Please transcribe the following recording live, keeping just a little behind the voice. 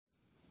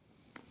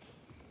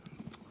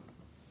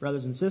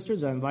Brothers and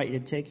sisters, I invite you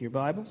to take your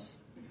Bibles.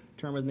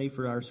 Turn with me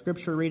for our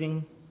scripture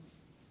reading.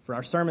 For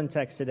our sermon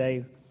text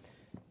today,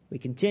 we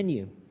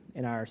continue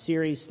in our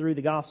series through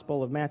the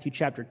Gospel of Matthew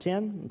chapter 10.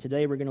 And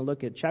today we're going to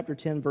look at chapter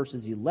 10,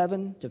 verses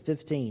 11 to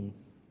 15.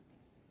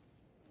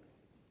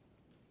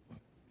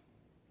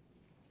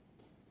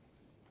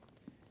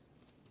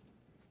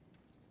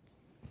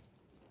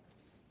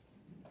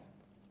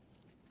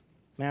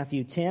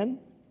 Matthew 10,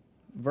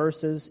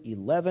 verses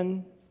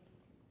 11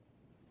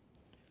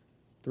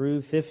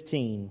 through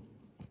 15.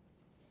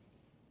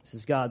 This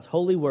is God's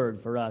holy word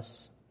for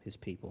us, His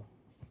people.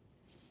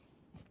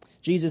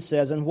 Jesus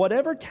says, "In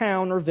whatever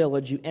town or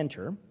village you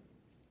enter,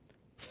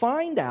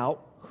 find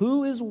out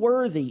who is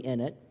worthy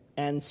in it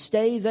and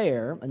stay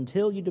there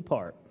until you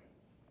depart.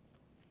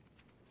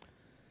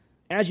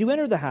 As you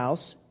enter the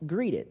house,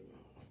 greet it.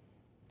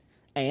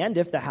 And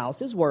if the house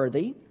is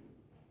worthy,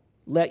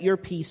 let your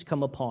peace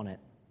come upon it.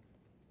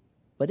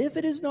 But if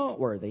it is not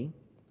worthy,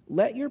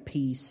 let your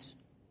peace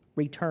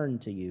return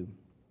to you.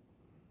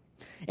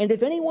 And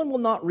if anyone will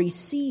not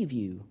receive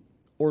you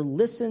or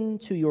listen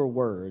to your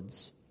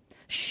words,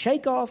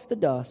 shake off the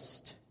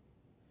dust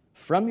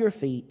from your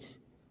feet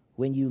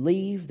when you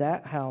leave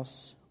that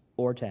house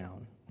or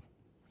town.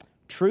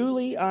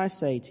 Truly I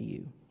say to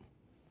you,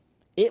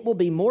 it will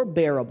be more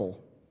bearable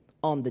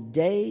on the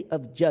day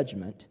of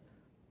judgment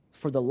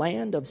for the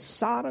land of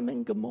Sodom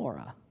and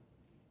Gomorrah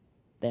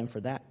than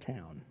for that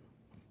town."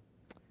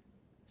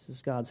 This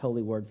is God's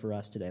holy word for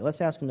us today. Let's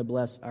ask Him to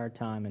bless our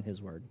time in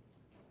His word.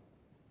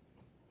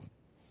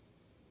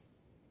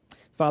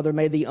 Father,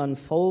 may the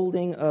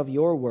unfolding of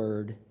your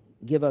word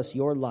give us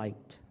your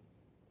light.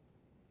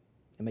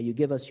 And may you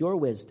give us your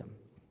wisdom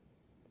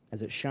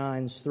as it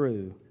shines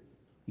through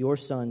your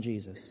Son,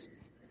 Jesus.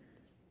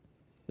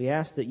 We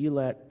ask that you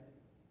let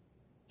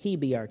He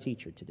be our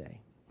teacher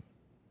today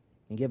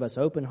and give us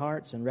open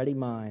hearts and ready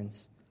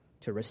minds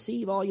to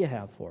receive all you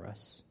have for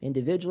us,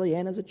 individually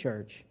and as a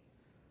church,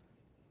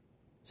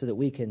 so that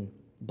we can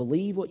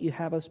believe what you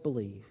have us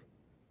believe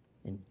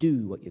and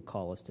do what you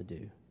call us to do.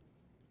 And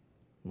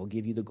we'll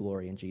give you the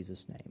glory in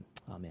Jesus' name.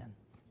 Amen.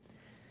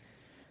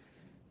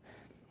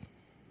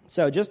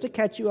 So just to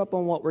catch you up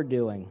on what we're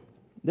doing,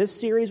 this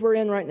series we're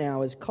in right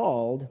now is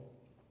called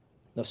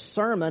The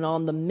Sermon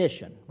on the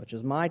Mission, which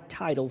is my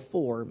title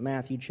for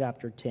Matthew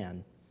chapter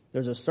 10.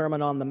 There's a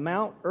Sermon on the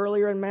Mount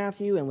earlier in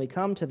Matthew, and we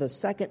come to the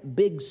second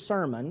big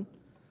sermon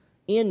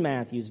in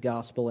Matthew's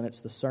Gospel, and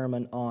it's the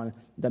Sermon on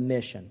the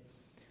Mission.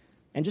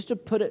 And just to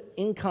put it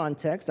in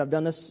context, I've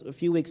done this a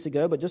few weeks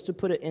ago, but just to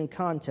put it in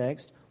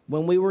context,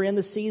 when we were in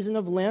the season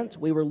of Lent,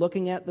 we were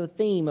looking at the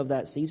theme of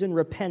that season,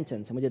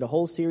 repentance, and we did a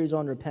whole series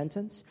on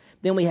repentance.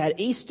 Then we had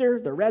Easter,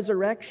 the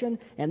resurrection,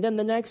 and then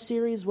the next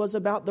series was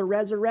about the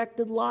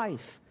resurrected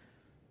life,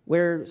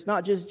 where it's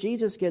not just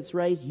Jesus gets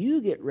raised, you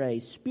get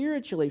raised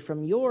spiritually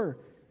from your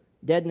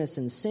deadness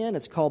and sin.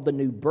 It's called the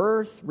new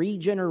birth,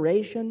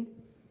 regeneration,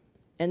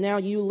 and now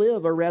you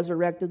live a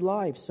resurrected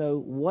life. So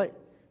what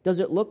does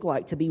it look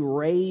like to be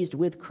raised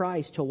with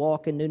Christ, to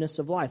walk in newness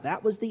of life?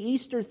 That was the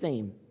Easter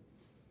theme.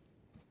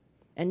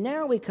 And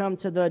now we come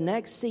to the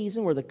next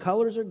season where the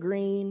colors are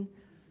green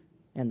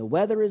and the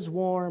weather is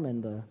warm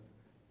and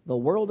the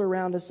world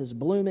around us is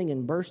blooming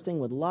and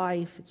bursting with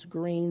life. It's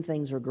green,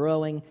 things are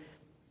growing.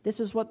 This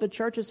is what the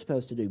church is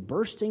supposed to do,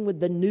 bursting with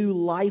the new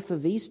life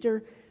of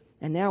Easter.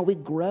 And now we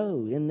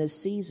grow in this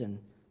season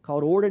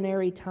called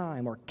ordinary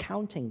time or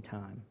counting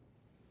time,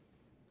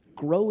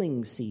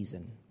 growing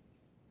season.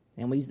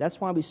 And that's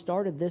why we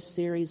started this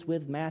series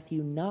with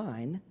Matthew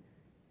 9,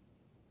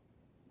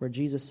 where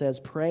Jesus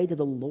says, "Pray to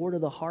the Lord of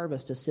the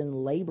harvest to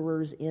send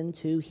laborers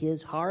into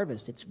His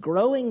harvest." It's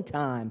growing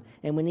time,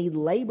 and we need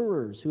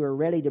laborers who are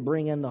ready to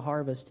bring in the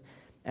harvest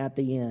at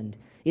the end.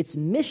 It's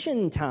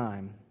mission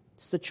time.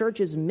 It's the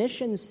church's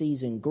mission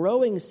season,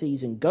 growing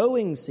season,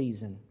 going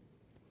season.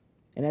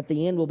 And at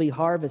the end will be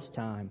harvest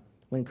time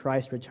when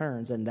Christ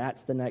returns, and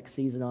that's the next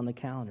season on the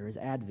calendar, is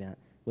Advent,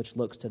 which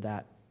looks to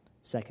that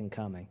second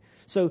coming.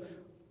 So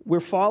we're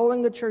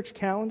following the church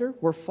calendar.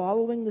 We're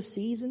following the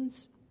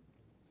seasons.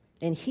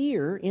 And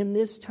here in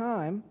this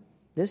time,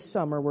 this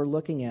summer, we're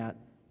looking at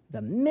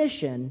the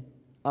mission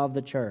of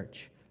the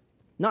church.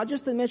 Not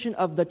just the mission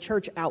of the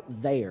church out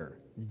there,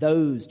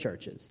 those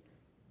churches,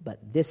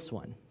 but this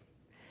one.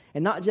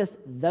 And not just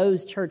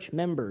those church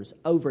members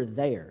over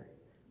there,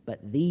 but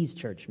these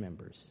church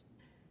members.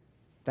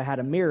 If I had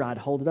a mirror, I'd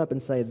hold it up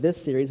and say,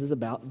 this series is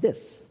about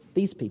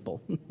these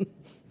people.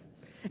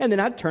 And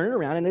then I'd turn it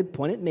around and it'd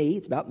point at me.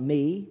 It's about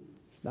me.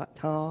 It's about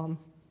Tom.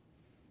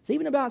 It's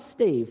even about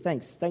Steve.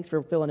 Thanks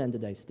for filling in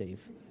today, Steve.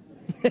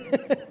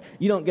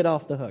 You don't get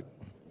off the hook.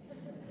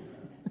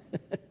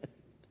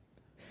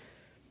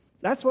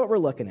 That's what we're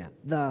looking at.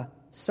 The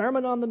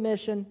Sermon on the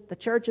Mission, the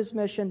church's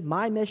mission,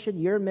 my mission,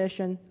 your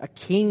mission, a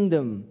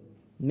kingdom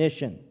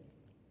mission.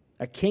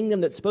 A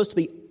kingdom that's supposed to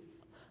be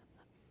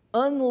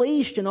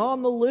unleashed and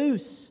on the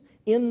loose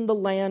in the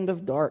land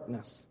of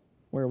darkness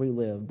where we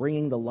live,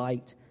 bringing the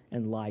light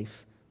and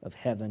life of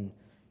heaven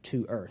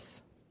to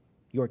earth.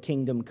 Your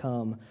kingdom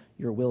come,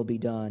 your will be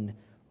done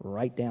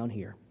right down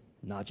here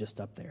not just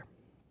up there.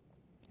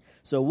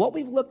 So what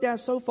we've looked at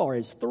so far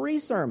is 3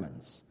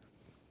 sermons.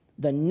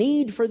 The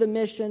need for the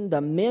mission,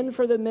 the men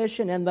for the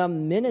mission, and the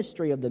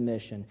ministry of the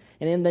mission.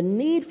 And in the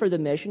need for the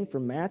mission,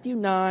 from Matthew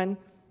 9,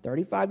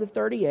 35 to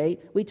 38,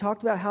 we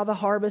talked about how the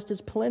harvest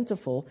is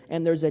plentiful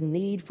and there's a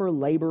need for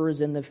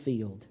laborers in the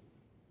field.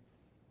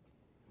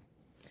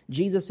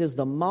 Jesus is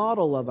the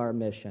model of our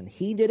mission.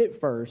 He did it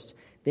first,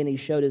 then he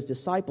showed his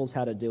disciples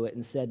how to do it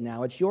and said,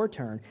 now it's your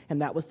turn.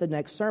 And that was the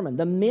next sermon.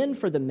 The men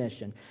for the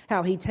mission.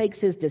 How he takes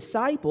his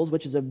disciples,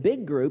 which is a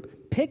big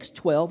group, picks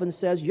 12 and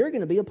says, you're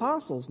going to be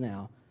apostles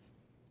now.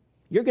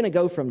 You're going to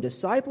go from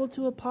disciple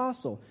to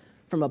apostle,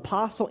 from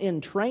apostle in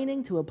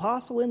training to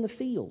apostle in the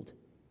field,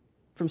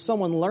 from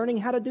someone learning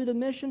how to do the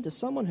mission to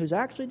someone who's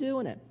actually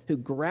doing it, who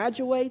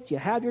graduates, you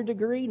have your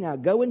degree, now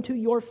go into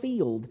your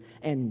field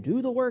and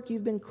do the work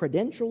you've been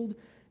credentialed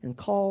and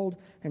called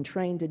and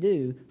trained to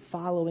do,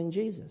 following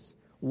Jesus.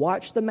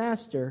 Watch the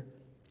master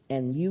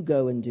and you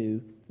go and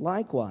do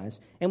likewise.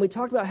 And we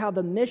talked about how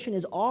the mission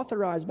is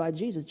authorized by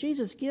Jesus.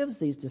 Jesus gives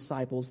these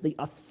disciples the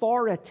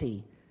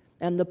authority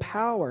and the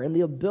power and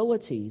the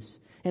abilities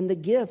and the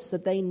gifts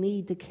that they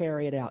need to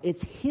carry it out.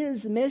 It's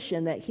his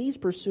mission that he's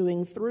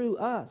pursuing through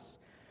us.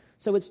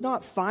 So it's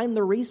not find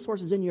the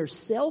resources in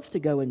yourself to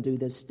go and do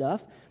this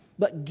stuff,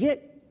 but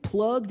get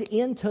plugged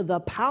into the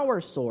power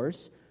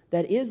source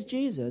that is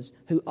Jesus,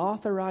 who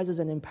authorizes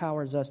and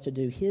empowers us to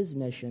do his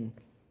mission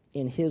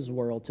in his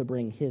world to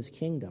bring his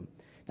kingdom.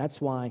 That's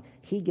why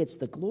he gets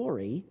the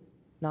glory,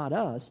 not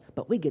us,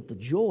 but we get the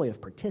joy of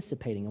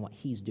participating in what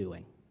he's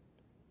doing.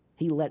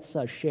 He lets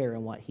us share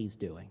in what he's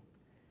doing,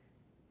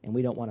 and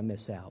we don't want to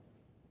miss out.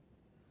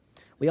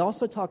 We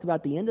also talked about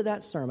at the end of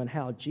that sermon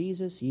how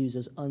Jesus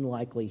uses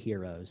unlikely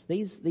heroes.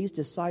 These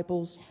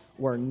disciples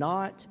were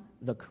not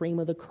the cream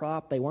of the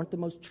crop. They weren't the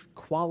most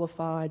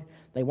qualified.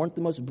 They weren't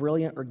the most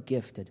brilliant or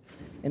gifted.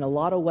 In a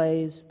lot of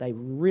ways, they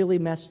really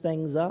messed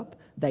things up.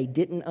 They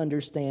didn't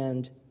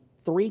understand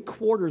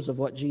 3/4 of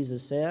what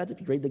Jesus said.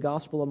 If you read the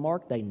Gospel of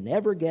Mark, they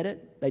never get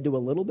it. They do a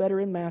little better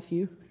in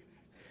Matthew.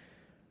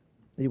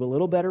 They do a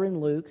little better in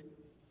Luke.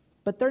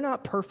 But they're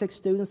not perfect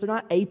students. They're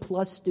not A+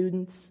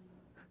 students.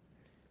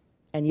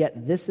 And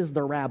yet this is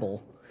the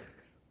rabble.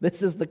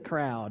 This is the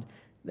crowd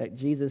that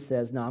Jesus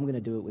says, no, I'm going to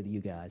do it with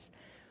you guys.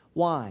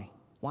 Why?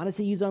 Why does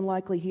he use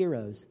unlikely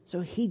heroes? So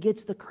he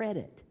gets the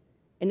credit.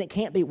 And it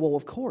can't be, well,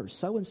 of course,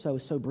 so-and-so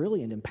is so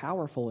brilliant and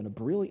powerful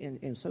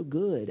and so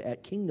good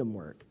at kingdom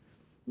work.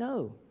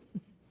 No.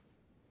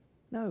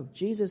 No,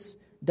 Jesus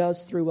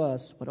does through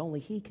us what only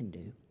he can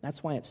do.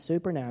 That's why it's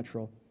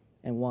supernatural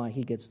and why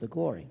he gets the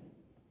glory.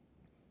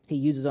 He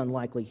uses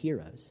unlikely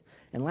heroes.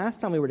 And last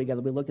time we were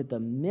together, we looked at the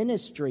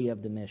ministry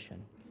of the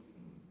mission.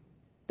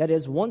 That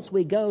is, once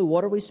we go,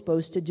 what are we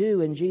supposed to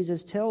do? And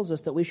Jesus tells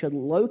us that we should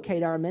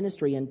locate our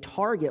ministry and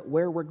target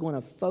where we're going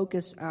to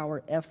focus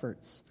our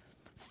efforts.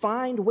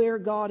 Find where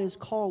God is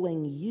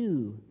calling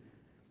you.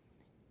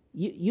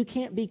 You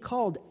can't be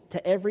called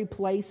to every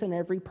place and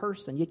every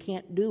person. You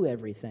can't do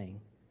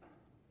everything.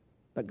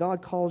 But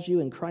God calls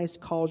you and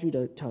Christ calls you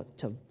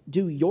to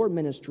do your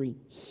ministry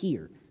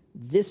here.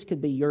 This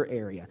could be your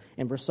area.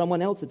 And for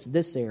someone else, it's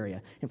this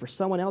area. And for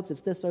someone else, it's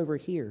this over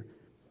here.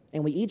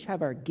 And we each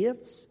have our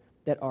gifts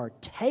that are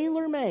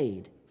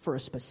tailor-made for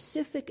a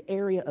specific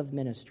area of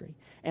ministry.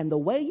 And the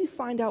way you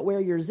find out where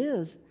yours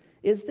is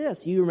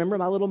this. You remember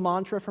my little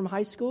mantra from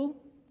high school?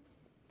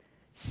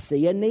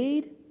 See a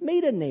need,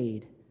 meet a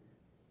need.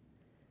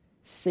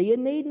 See a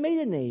need, meet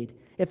a need.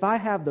 If I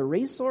have the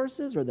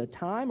resources or the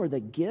time or the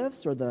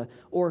gifts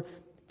or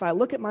if I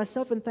look at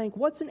myself and think,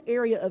 what's an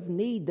area of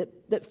need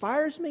that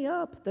fires me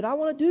up, that I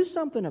want to do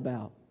something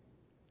about?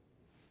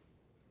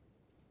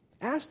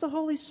 Ask the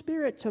Holy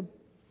Spirit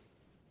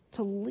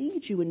to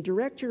lead you and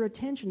direct your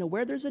attention to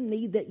where there's a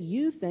need that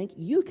you think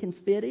you can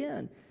fit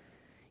in.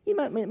 You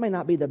may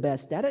not be the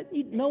best at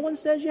it. No one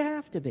says you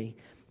have to be.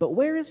 But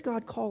where is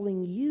God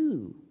calling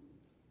you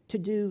to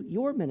do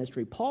your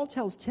ministry? Paul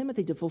tells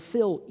Timothy to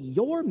fulfill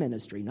your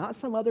ministry, not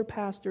some other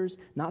pastors,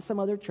 not some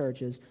other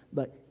churches,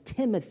 but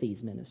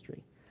Timothy's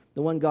ministry.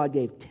 The one God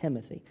gave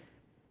Timothy.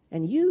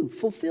 And you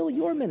fulfill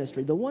your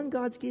ministry, the one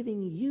God's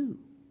giving you,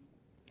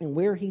 and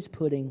where he's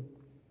putting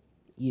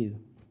you.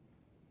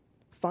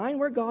 Find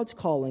where God's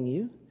calling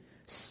you.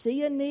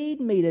 See a need,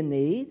 meet a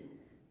need.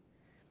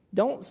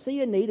 Don't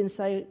see a need and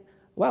say,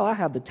 well, I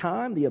have the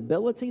time, the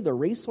ability, the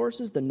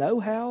resources, the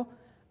know-how.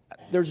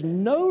 There's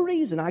no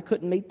reason I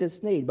couldn't meet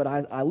this need. But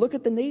I look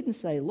at the need and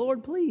say,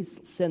 Lord, please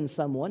send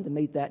someone to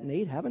meet that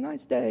need. Have a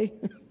nice day.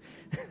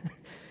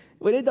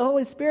 We need the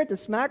Holy Spirit to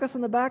smack us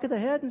on the back of the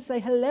head and say,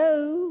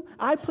 hello,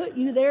 I put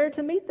you there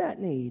to meet that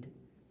need.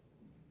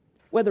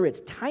 Whether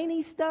it's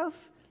tiny stuff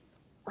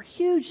or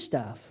huge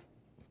stuff.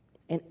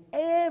 And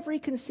every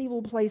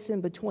conceivable place in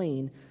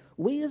between,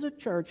 we as a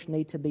church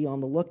need to be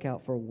on the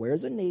lookout for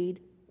where's a need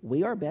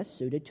we are best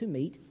suited to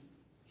meet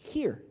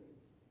here,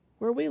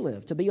 where we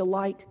live, to be a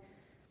light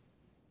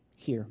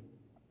here.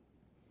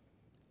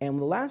 And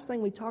the last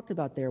thing we talked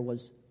about there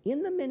was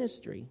in the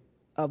ministry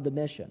of the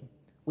mission,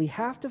 we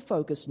have to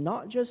focus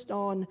not just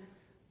on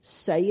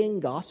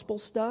saying gospel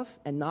stuff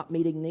and not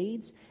meeting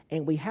needs,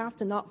 and we have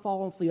to not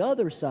fall off the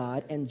other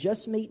side and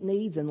just meet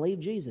needs and leave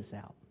Jesus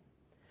out.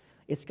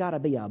 It's got to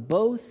be a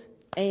both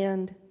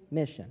and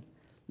mission.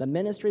 The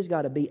ministry's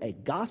got to be a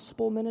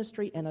gospel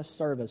ministry and a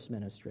service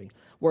ministry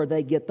where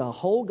they get the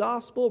whole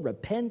gospel,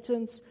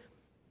 repentance,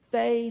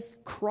 faith,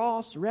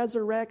 cross,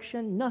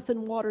 resurrection,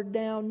 nothing watered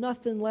down,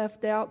 nothing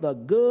left out, the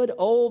good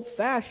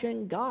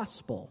old-fashioned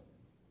gospel,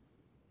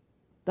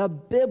 the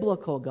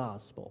biblical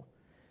gospel,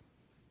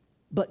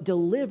 but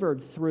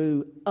delivered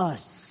through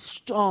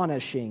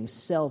astonishing,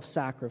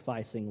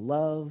 self-sacrificing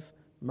love,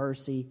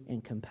 mercy,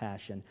 and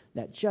compassion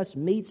that just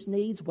meets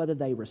needs whether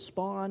they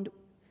respond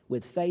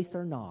with faith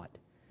or not.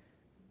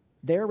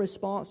 Their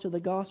response to the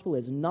gospel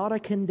is not a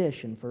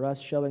condition for us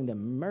showing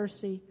them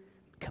mercy,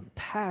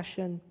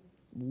 compassion,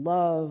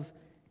 love,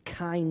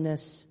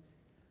 kindness,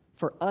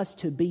 for us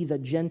to be the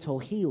gentle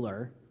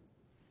healer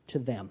to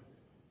them.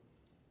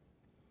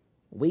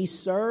 We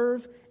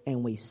serve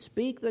and we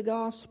speak the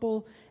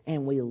gospel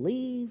and we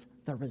leave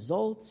the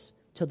results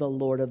to the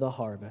Lord of the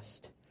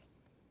harvest.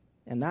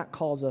 And that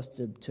calls us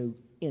to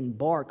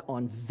embark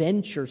on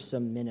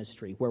venturesome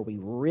ministry where we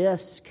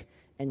risk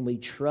and we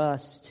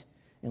trust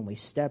and we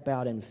step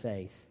out in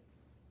faith,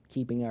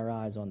 keeping our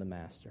eyes on the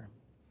Master.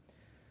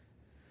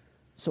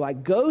 So I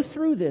go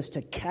through this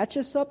to catch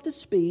us up to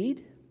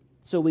speed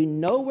so we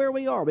know where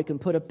we are. We can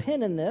put a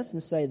pin in this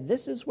and say,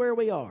 this is where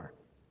we are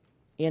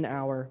in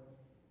our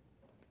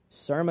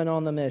Sermon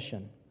on the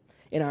Mission.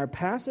 In our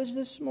passage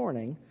this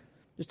morning,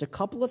 just a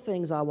couple of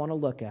things I want to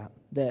look at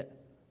that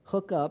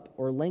hook up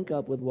or link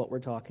up with what we're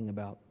talking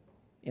about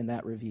in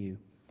that review.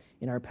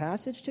 In our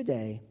passage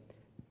today,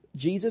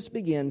 Jesus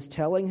begins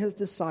telling his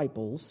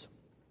disciples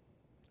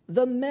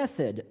the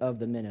method of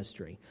the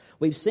ministry.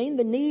 We've seen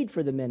the need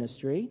for the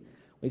ministry.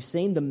 We've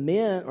seen the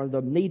men, or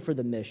the need for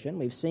the mission.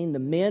 We've seen the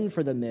men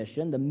for the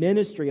mission, the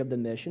ministry of the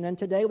mission. And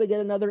today we get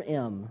another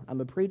M.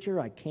 I'm a preacher.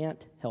 I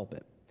can't help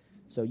it.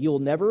 So you'll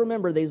never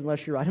remember these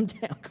unless you write them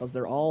down because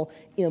they're all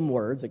M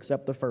words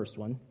except the first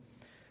one.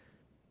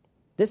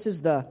 This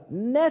is the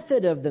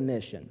method of the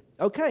mission.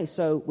 Okay,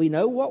 so we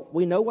know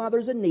why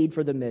there's a need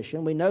for the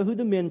mission. We know who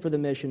the men for the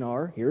mission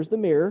are. Here's the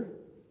mirror.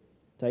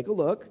 Take a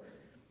look.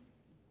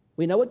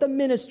 We know what the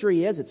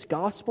ministry is. It's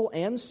gospel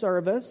and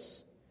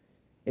service.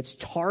 It's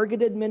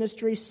targeted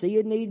ministry, see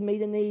a need,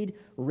 meet a need,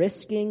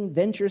 risking,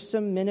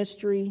 venturesome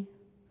ministry.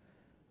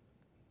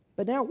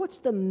 But now, what's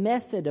the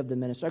method of the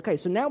ministry? Okay,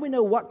 so now we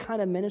know what kind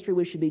of ministry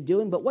we should be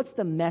doing, but what's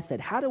the method?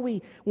 How do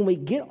we, when we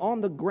get on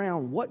the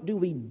ground, what do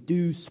we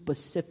do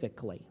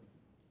specifically?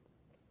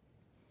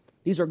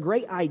 These are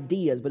great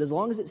ideas, but as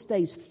long as it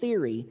stays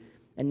theory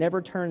and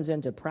never turns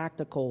into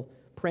practical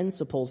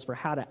principles for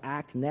how to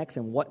act next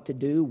and what to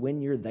do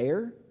when you're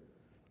there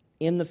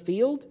in the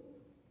field,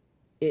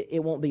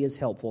 it won't be as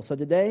helpful. So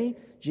today,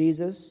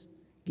 Jesus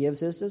gives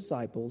his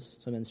disciples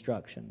some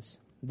instructions.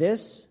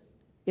 This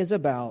is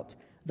about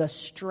the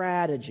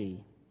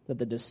strategy that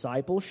the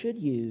disciples should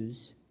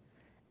use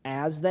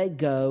as they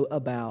go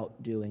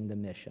about doing the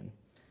mission.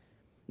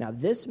 Now,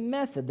 this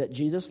method that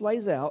Jesus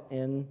lays out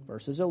in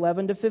verses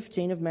 11 to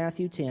 15 of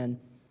Matthew 10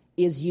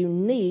 is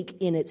unique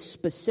in its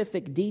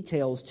specific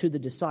details to the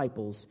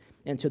disciples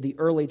and to the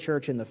early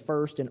church in the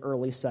first and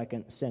early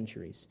second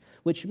centuries,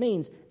 which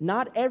means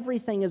not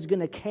everything is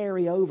going to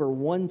carry over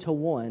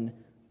one-to-one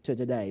to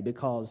today,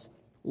 because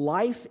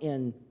life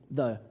in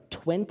the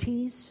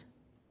 20s,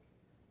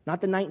 not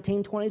the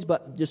 1920s,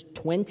 but just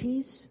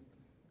 20s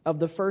of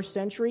the first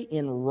century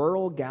in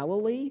rural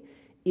Galilee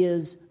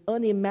is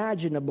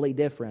unimaginably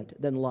different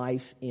than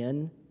life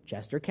in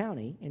Chester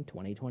County in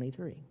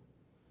 2023.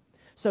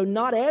 So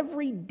not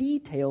every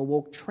detail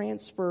will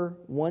transfer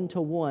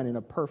one-to-one in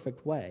a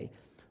perfect way.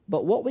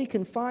 But what we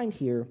can find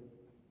here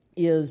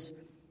is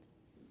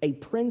a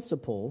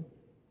principle,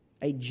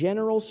 a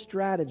general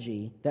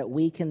strategy that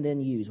we can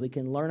then use. We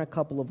can learn a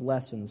couple of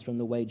lessons from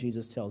the way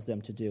Jesus tells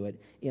them to do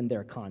it in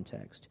their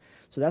context.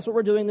 So that's what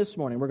we're doing this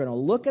morning. We're going to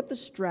look at the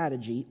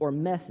strategy or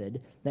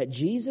method that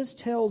Jesus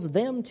tells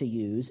them to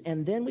use,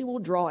 and then we will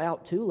draw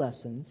out two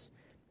lessons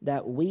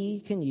that we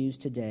can use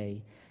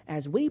today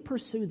as we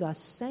pursue the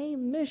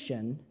same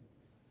mission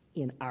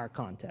in our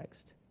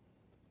context.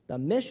 The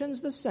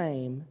mission's the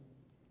same,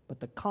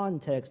 but the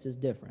context is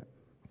different.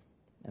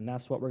 And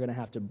that's what we're going to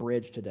have to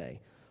bridge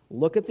today.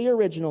 Look at the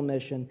original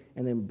mission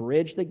and then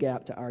bridge the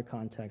gap to our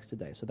context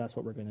today. So that's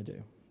what we're going to do.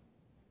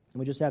 And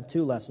we just have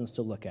two lessons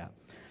to look at.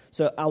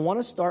 So I want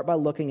to start by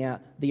looking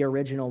at the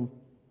original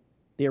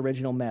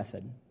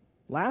method.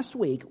 Last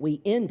week,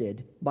 we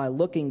ended by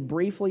looking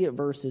briefly at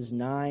verses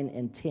 9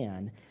 and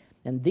 10.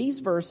 And these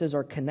verses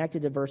are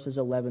connected to verses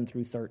 11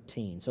 through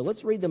 13. So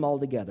let's read them all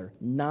together,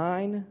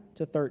 9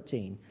 to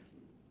 13.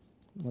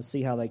 Let's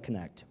see how they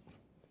connect.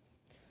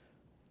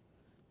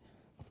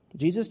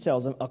 Jesus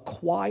tells them,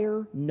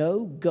 acquire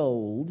no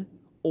gold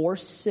or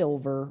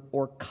silver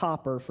or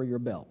copper for your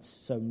belts.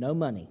 So no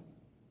money.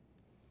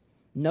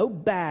 No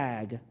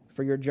bag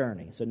for your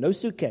journey. So no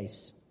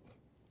suitcase,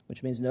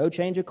 which means no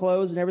change of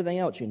clothes and everything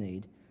else you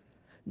need.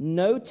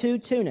 No 2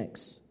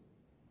 tunics.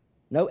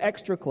 No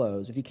extra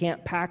clothes. If you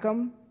can't pack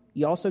them,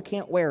 you also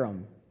can't wear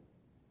them.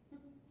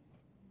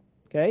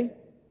 Okay?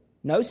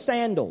 No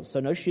sandals, so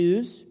no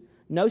shoes.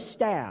 No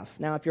staff.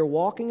 Now, if you're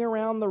walking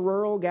around the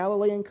rural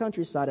Galilean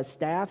countryside, a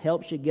staff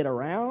helps you get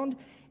around.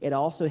 It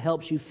also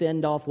helps you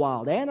fend off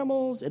wild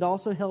animals. It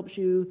also helps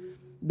you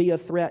be a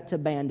threat to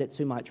bandits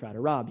who might try to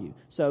rob you.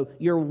 So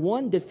your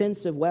one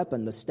defensive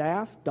weapon, the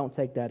staff, don't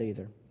take that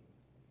either.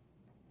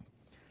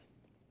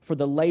 For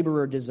the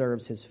laborer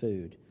deserves his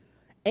food.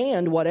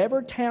 And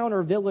whatever town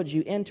or village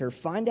you enter,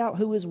 find out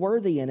who is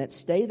worthy in it.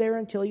 Stay there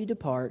until you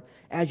depart.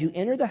 As you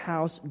enter the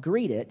house,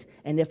 greet it.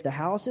 And if the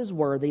house is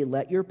worthy,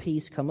 let your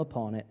peace come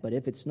upon it. But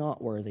if it's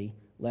not worthy,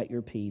 let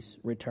your peace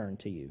return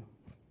to you.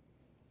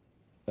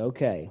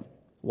 Okay,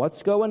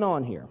 what's going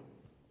on here?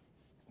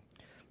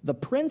 The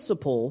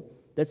principle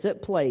that's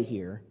at play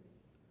here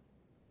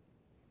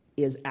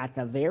is at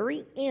the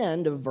very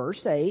end of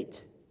verse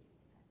 8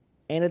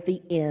 and at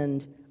the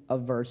end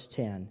of verse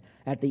 10.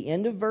 At the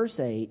end of verse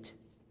 8,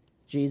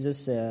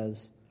 Jesus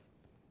says,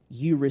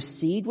 you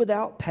received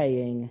without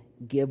paying,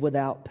 give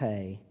without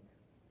pay.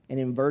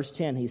 And in verse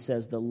 10, he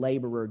says, the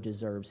laborer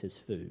deserves his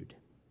food.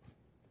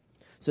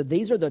 So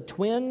these are the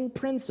twin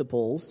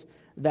principles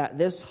that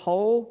this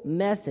whole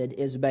method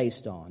is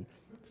based on.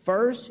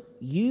 First,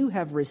 you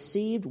have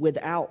received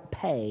without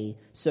pay,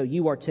 so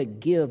you are to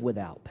give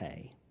without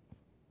pay.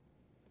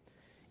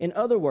 In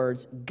other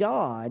words,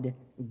 God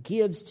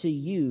gives to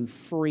you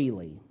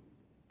freely.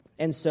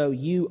 And so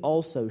you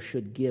also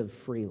should give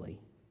freely.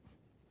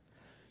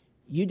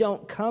 You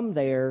don't come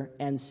there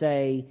and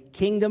say,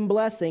 kingdom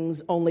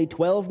blessings, only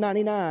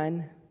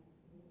 $12.99.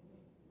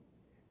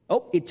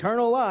 Oh,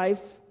 eternal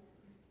life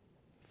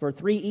for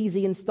 3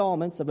 easy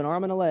installments of an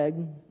arm and a leg.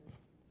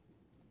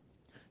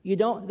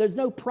 There's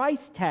no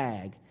price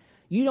tag.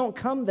 You don't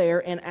come there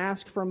and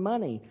ask for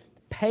money.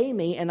 Pay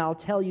me and I'll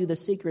tell you the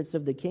secrets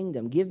of the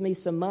kingdom. Give me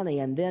some money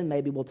and then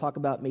maybe we'll talk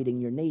about meeting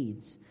your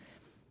needs.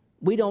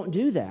 We don't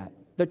do that.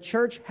 The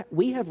church,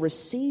 we have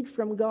received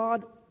from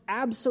God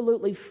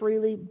absolutely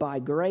freely by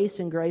grace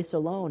and grace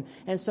alone.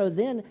 And so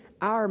then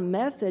our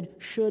method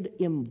should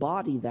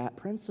embody that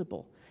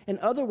principle. In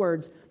other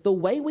words, the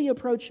way we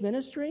approach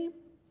ministry,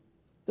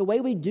 the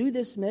way we do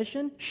this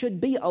mission should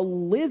be a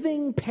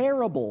living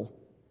parable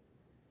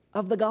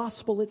of the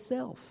gospel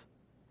itself.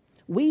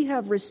 We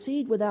have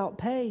received without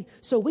pay,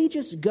 so we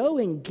just go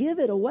and give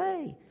it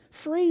away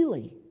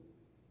freely.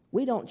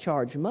 We don't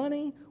charge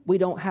money. We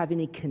don't have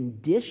any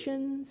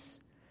conditions.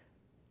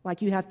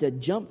 Like you have to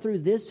jump through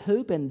this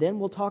hoop and then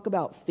we'll talk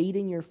about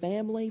feeding your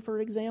family, for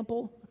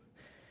example.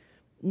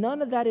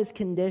 None of that is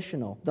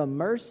conditional. The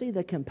mercy,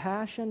 the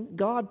compassion,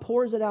 God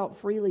pours it out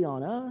freely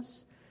on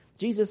us.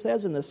 Jesus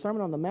says in the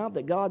Sermon on the Mount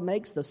that God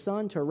makes the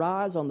sun to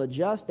rise on the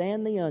just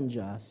and the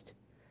unjust.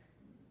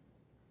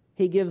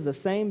 He gives the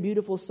same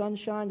beautiful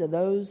sunshine to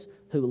those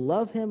who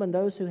love Him and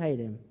those who hate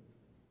Him.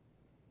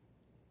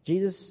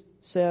 Jesus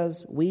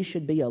says we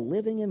should be a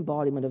living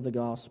embodiment of the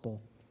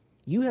gospel.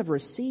 You have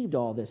received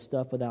all this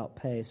stuff without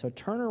pay, so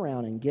turn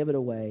around and give it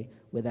away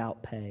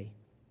without pay.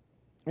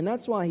 And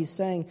that's why he's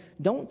saying,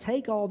 don't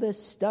take all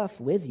this stuff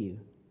with you.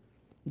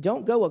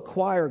 Don't go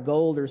acquire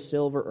gold or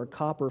silver or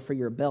copper for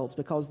your belts,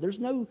 because there's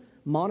no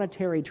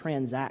monetary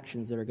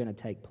transactions that are going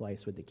to take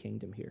place with the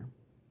kingdom here.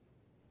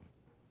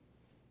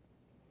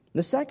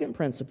 The second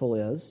principle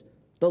is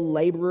the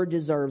laborer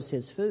deserves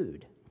his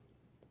food.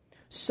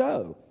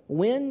 So,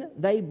 when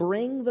they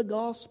bring the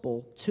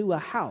gospel to a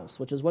house,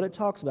 which is what it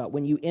talks about,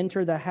 when you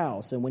enter the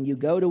house and when you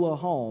go to a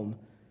home,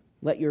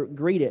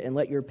 greet it and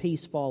let your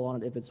peace fall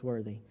on it if it's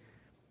worthy.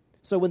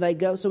 So when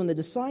the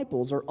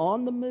disciples are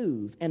on the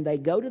move and they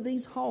go to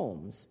these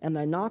homes and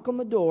they knock on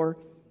the door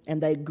and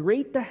they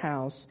greet the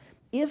house,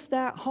 if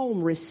that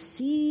home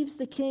receives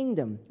the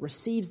kingdom,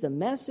 receives the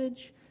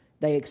message,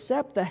 they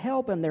accept the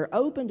help and they're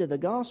open to the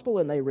gospel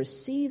and they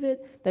receive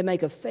it, they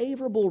make a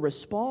favorable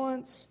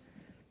response,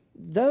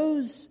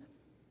 those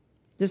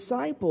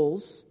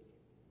disciples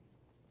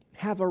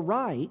have a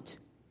right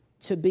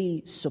to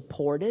be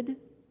supported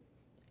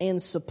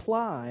and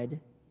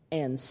supplied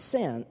and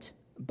sent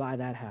by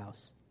that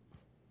house.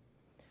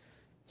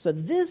 So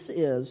this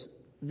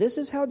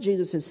is how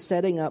Jesus is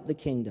setting up the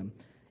kingdom.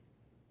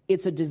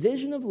 It's a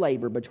division of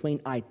labor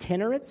between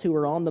itinerants who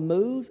are on the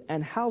move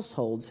and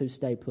households who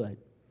stay put.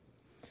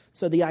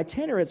 So the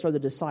itinerants are the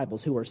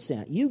disciples who are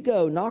sent. You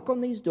go knock on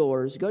these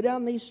doors, go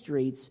down these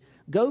streets,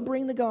 go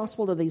bring the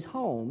gospel to these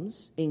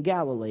homes in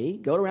Galilee,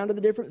 go around to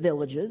the different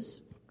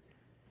villages,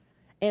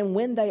 and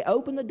when they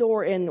open the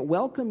door and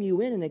welcome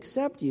you in and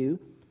accept you,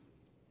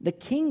 the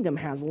kingdom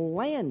has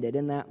landed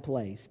in that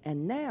place.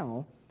 And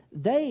now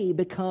they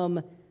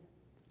become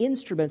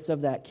instruments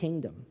of that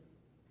kingdom.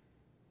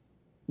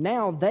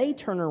 Now they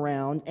turn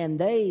around and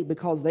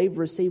because they've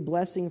received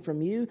blessing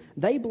from you,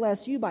 they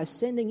bless you by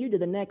sending you to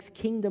the next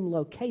kingdom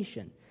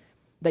location.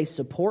 They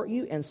support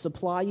you and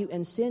supply you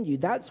and send you.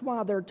 That's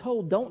why they're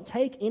told, don't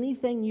take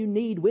anything you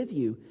need with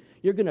you.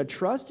 You're going to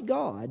trust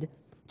God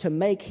to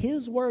make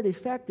His word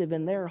effective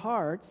in their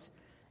hearts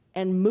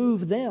and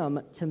move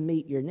them to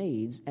meet your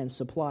needs and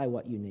supply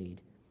what you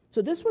need.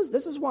 So this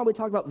is why we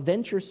talk about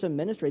venturesome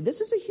ministry. This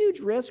is a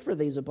huge risk for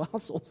these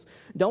apostles.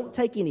 Don't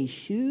take any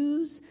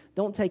shoes.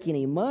 Don't take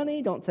any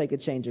money. Don't take a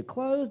change of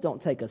clothes.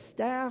 Don't take a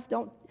staff.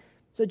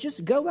 So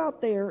just go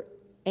out there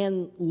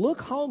and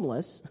look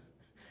homeless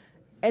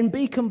and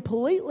be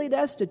completely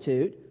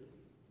destitute,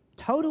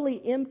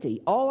 totally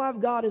empty. All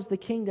I've got is the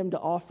kingdom to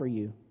offer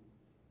you.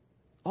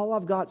 All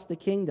I've got's the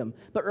kingdom.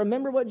 But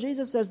remember what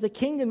Jesus says, the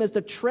kingdom is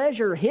the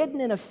treasure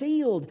hidden in a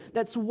field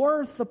that's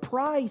worth the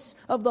price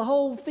of the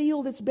whole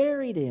field it's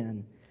buried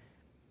in.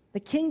 The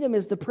kingdom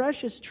is the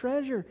precious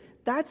treasure.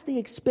 That's the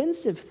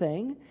expensive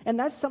thing, and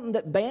that's something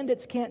that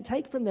bandits can't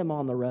take from them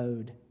on the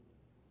road.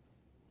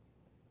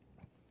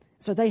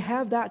 So they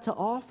have that to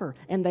offer,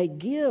 and they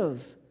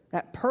give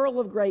that pearl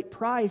of great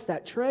price,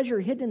 that treasure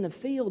hidden in the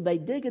field. They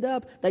dig it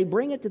up, they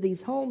bring it to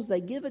these homes,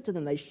 they give it to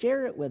them, they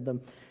share it with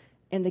them.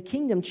 And the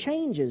kingdom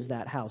changes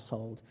that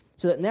household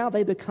so that now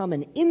they become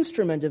an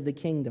instrument of the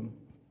kingdom.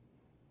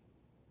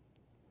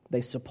 They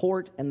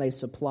support and they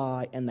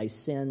supply and they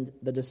send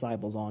the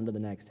disciples on to the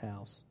next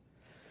house.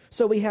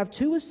 So we have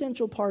two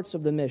essential parts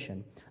of the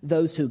mission,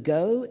 those who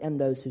go and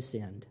those who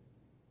send.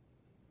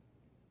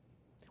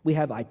 We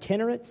have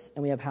itinerants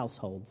and we have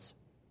households.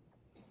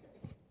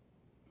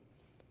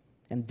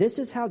 And this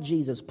is how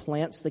Jesus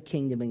plants the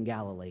kingdom in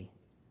Galilee.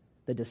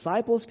 The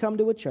disciples come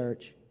to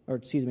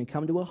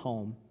come to a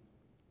home.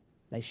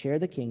 They share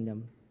the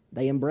kingdom,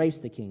 they embrace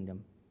the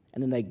kingdom,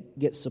 and then they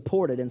get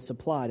supported and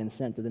supplied and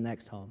sent to the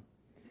next home.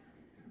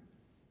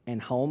 And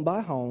home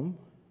by home,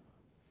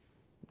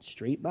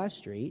 street by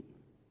street,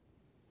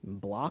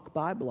 block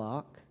by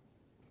block,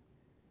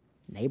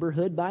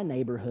 neighborhood by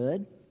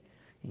neighborhood,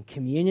 and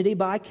community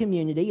by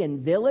community, and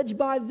village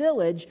by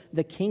village,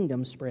 the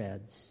kingdom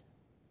spreads.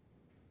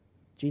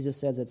 Jesus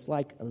says it's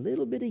like a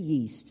little bit of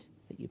yeast,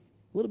 a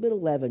little bit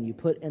of leaven you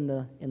put in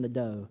the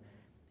dough,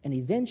 and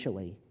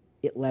eventually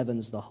it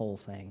leavens the whole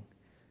thing.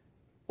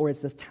 Or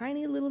it's this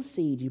tiny little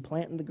seed you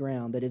plant in the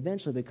ground that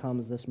eventually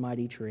becomes this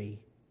mighty tree.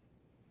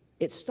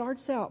 It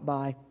starts out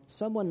by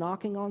someone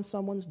knocking on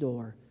someone's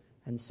door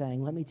and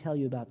saying, let me tell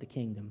you about the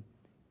kingdom.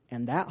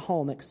 And that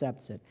home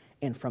accepts it.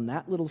 And from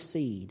that little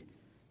seed,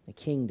 the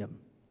kingdom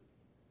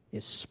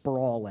is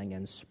sprawling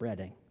and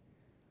spreading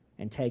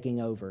and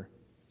taking over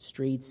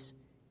streets,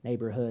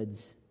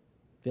 neighborhoods,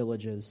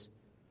 villages,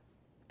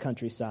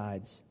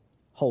 countrysides,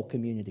 whole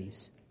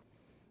communities.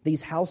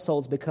 These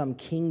households become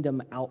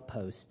kingdom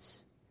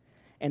outposts.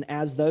 And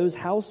as those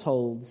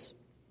households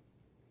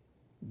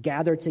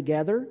gather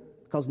together,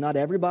 because not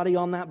everybody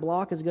on that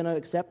block is going to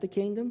accept the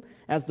kingdom,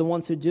 as the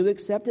ones who do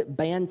accept it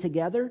band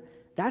together,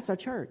 that's a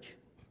church.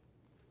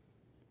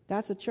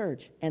 That's a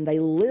church. And they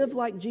live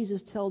like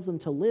Jesus tells them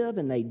to live,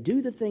 and they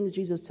do the things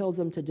Jesus tells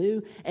them to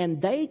do,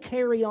 and they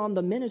carry on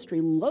the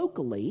ministry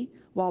locally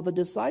while the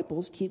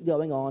disciples keep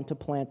going on to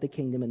plant the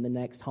kingdom in the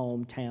next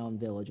home, town,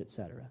 village,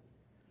 etc.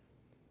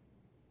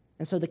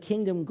 And so the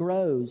kingdom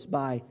grows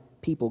by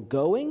people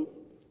going,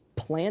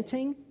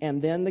 planting,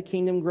 and then the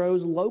kingdom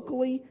grows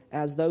locally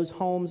as those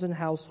homes and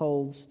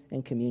households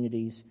and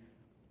communities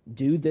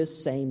do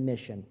this same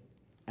mission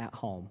at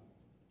home.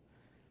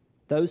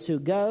 Those who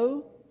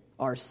go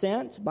are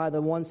sent by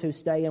the ones who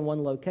stay in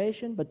one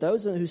location, but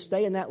those who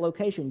stay in that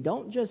location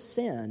don't just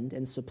send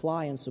and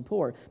supply and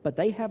support, but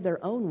they have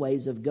their own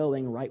ways of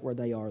going right where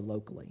they are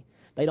locally.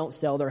 They don't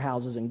sell their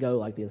houses and go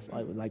like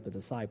the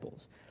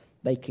disciples.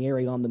 They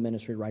carry on the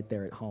ministry right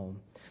there at home.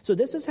 So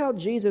this is how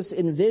Jesus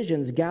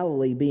envisions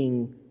Galilee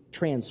being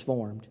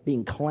transformed,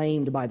 being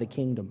claimed by the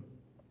kingdom.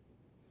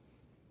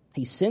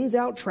 He sends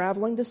out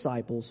traveling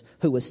disciples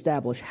who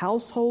establish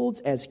households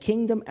as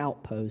kingdom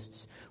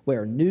outposts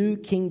where new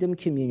kingdom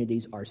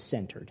communities are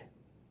centered.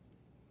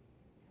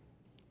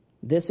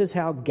 This is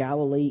how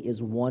Galilee is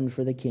won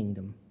for the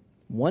kingdom.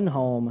 One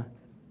home,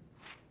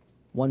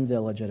 one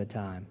village at a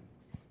time.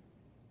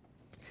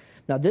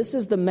 Now, this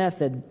is the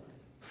method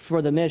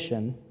for the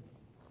mission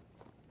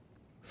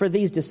for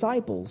these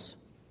disciples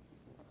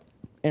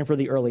and for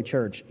the early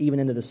church. Even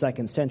into the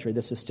 2nd century,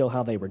 this is still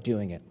how they were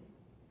doing it.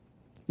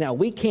 Now,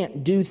 we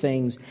can't do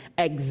things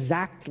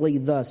exactly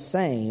the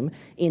same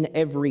in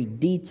every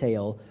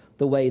detail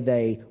the way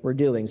they were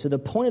doing. So the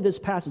point of this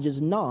passage is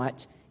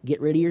not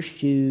get rid of your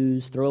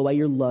shoes, throw away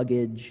your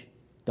luggage,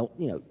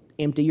 don't,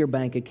 empty your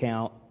bank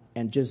account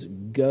and just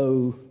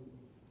go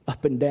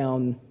up and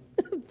down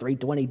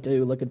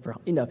 322 looking for,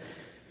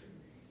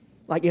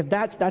 like if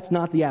that's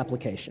not the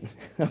application,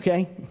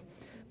 okay?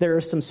 There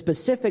are some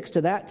specifics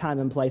to that time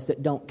and place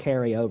that don't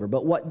carry over.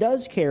 But what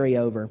does carry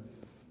over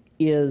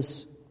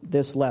is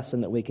this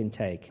lesson that we can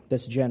take,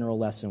 this general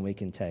lesson we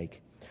can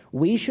take.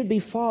 We should be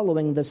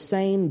following the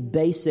same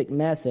basic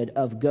method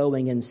of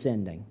going and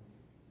sending.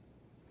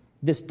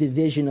 This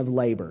division of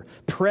labor.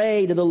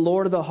 Pray to the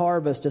Lord of the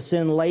harvest to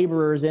send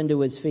laborers into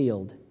his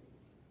field,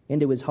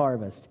 into his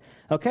harvest.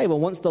 Okay,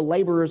 well, once the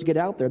laborers get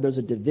out there, there's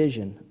a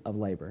division of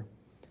labor.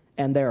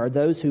 And there are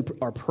those who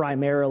are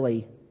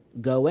primarily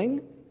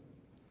going,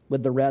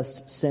 with the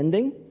rest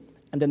sending.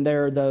 And then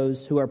there are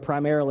those who are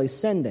primarily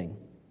sending.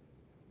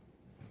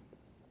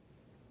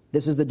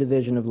 This is the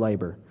division of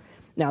labor.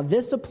 Now,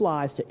 this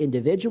applies to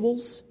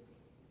individuals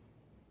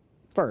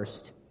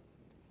first.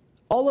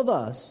 All of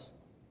us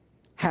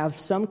have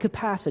some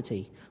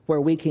capacity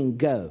where we can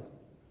go.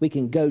 We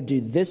can go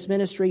do this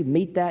ministry,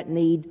 meet that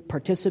need,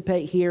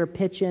 participate here,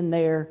 pitch in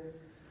there.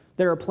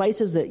 There are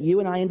places that you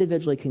and I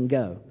individually can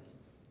go.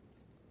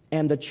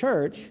 And the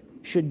church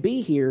should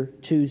be here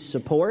to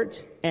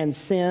support and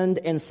send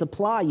and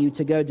supply you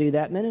to go do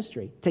that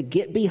ministry, to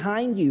get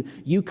behind you.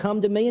 You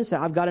come to me and say,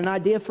 I've got an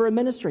idea for a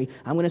ministry.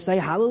 I'm going to say,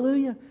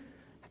 hallelujah.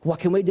 What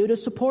can we do to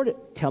support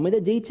it? Tell me the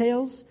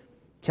details.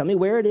 Tell me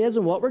where it is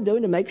and what we're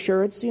doing to make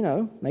sure it's,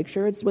 make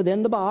sure it's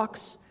within the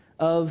box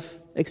of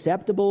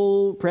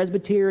acceptable,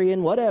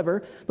 Presbyterian,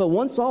 whatever. But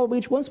once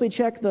we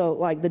check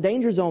the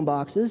danger zone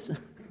boxes,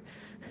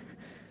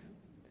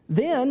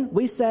 then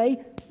we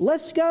say,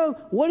 let's go.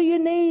 What do you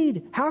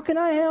need? How can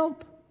I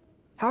help?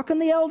 How can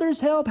the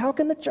elders help? How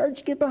can the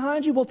church get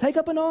behind you? We'll take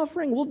up an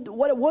offering.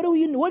 What do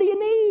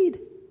you need?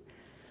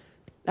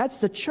 That's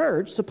the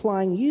church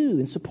supplying you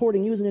and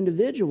supporting you as an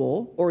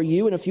individual, or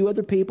you and a few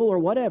other people or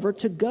whatever,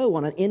 to go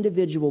on an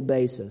individual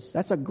basis.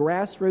 That's a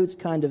grassroots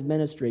kind of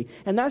ministry.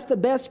 And that's the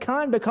best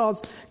kind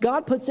because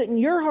God puts it in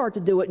your heart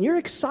to do it, and you're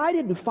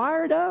excited and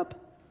fired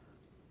up.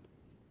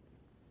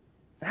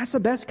 That's the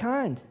best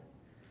kind.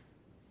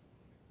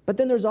 But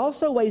then there's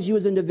also ways you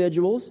as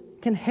individuals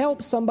can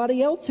help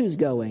somebody else who's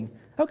going.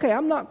 Okay,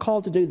 I'm not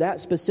called to do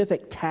that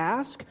specific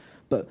task,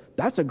 but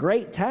that's a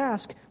great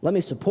task. Let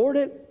me support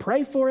it,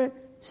 pray for it,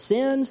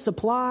 send,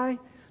 supply.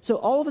 So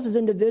all of us as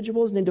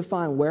individuals need to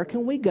find where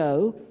can we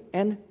go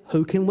and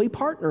who can we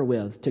partner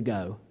with to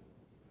go.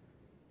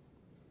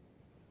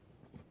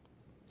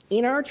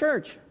 In our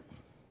church.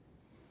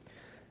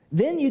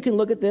 Then you can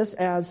look at this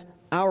as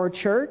our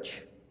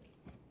church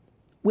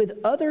with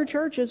other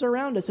churches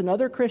around us and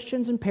other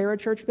Christians and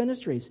parachurch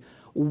ministries.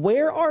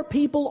 Where are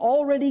people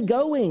already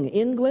going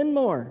in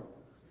Glenmore?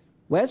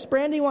 West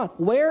Brandywine.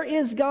 Where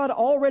is God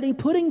already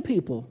putting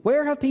people?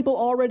 Where have people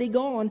already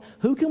gone?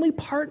 Who can we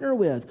partner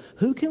with?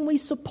 Who can we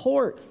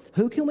support?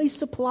 Who can we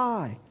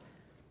supply?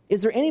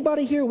 Is there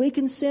anybody here we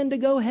can send to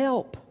go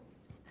help?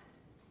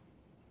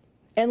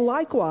 And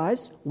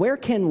likewise, where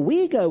can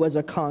we go as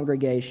a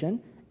congregation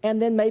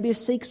and then maybe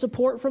seek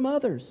support from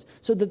others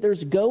so that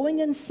there's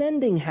going and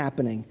sending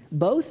happening,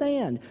 both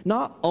and,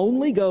 not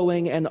only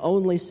going and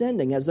only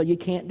sending, as though you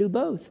can't do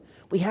both.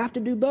 We have to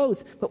do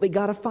both, but we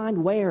got to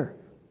find where.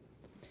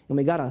 And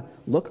we got to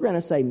look around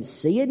and say,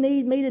 see a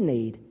need, meet a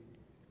need.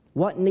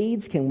 What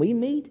needs can we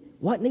meet?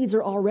 What needs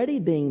are already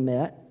being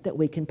met that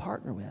we can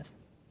partner with?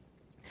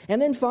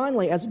 And then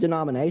finally, as a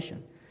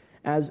denomination,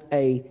 as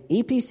a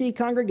EPC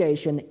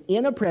congregation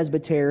in a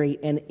presbytery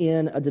and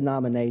in a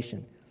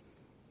denomination,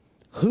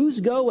 who's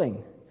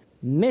going?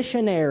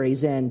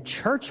 Missionaries and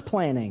church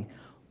planning.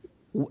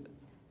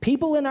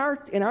 People in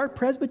our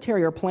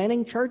presbytery are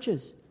planning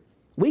churches.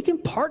 We can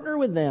partner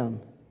with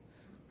them.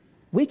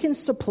 We can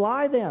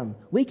supply them.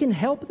 We can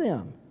help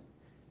them.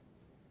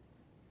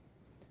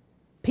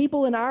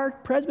 People in our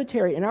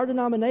presbytery, in our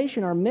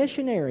denomination, are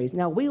missionaries.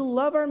 Now, we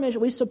love our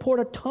mission. We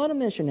support a ton of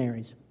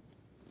missionaries.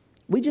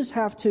 We just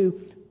have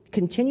to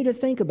continue to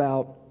think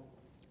about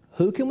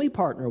who can we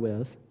partner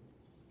with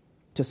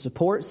to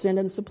support, send,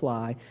 and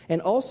supply, and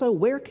also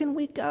where can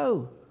we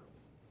go?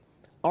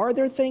 Are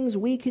there things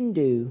we can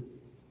do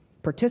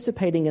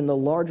participating in the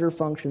larger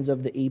functions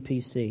of the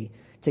EPC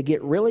to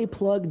get really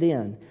plugged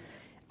in?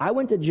 I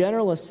went to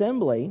General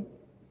Assembly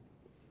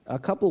a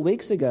couple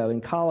weeks ago in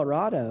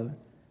Colorado,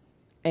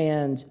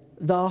 and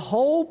the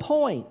whole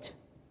point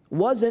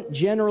wasn't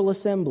General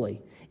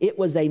Assembly. It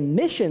was a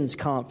missions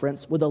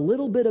conference with a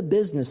little bit of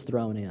business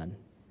thrown in.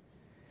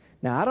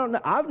 Now, I don't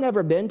know. I've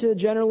never been to a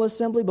General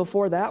Assembly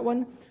before that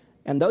one,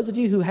 and those of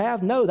you who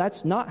have know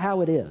that's not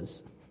how it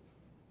is.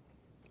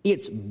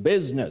 It's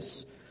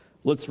business.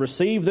 Let's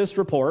receive this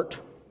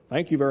report.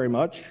 Thank you very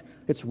much.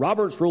 It's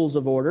Robert's Rules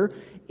of Order.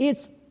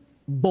 It's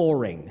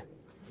boring.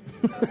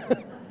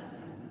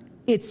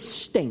 It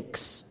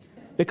stinks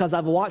because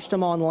I've watched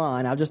them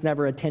online. I've just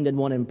never attended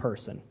one in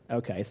person.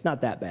 Okay, it's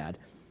not that bad,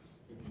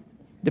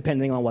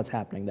 depending on what's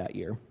happening that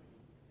year.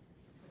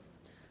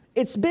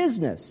 It's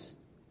business.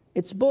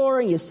 It's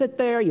boring. You sit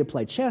there, you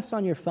play chess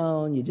on your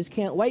phone. You just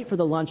can't wait for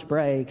the lunch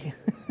break.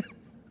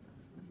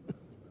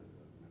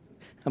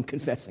 I'm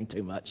confessing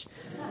too much.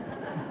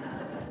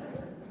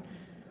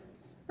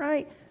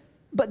 Right?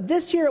 But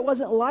this year it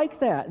wasn't like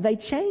that. They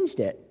changed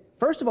it.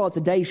 First of all, it's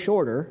a day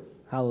shorter.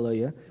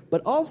 Hallelujah.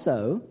 But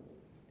also,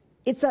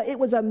 it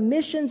was a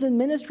missions and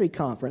ministry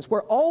conference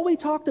where all we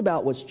talked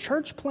about was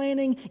church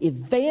planning,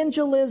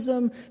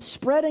 evangelism,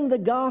 spreading the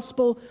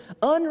gospel,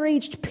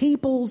 unreached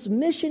peoples,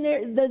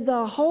 missionary.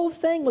 The whole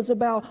thing was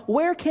about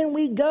where can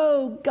we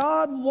go?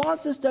 God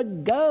wants us to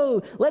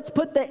go. Let's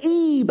put the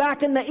E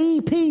back in the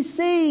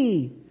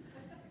EPC.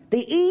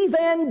 The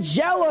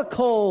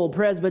Evangelical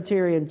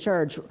Presbyterian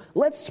Church.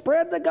 Let's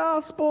spread the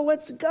gospel.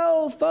 Let's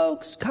go,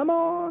 folks. Come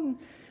on.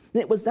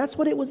 That's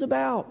what it was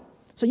about.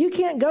 So you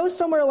can't go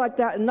somewhere like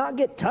that and not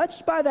get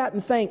touched by that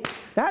and think,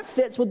 that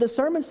fits with the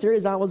sermon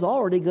series I was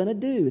already going to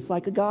do. It's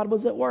like God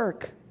was at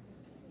work.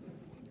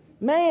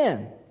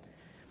 Man.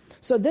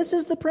 So this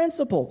is the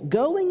principle,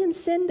 going and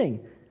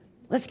sending.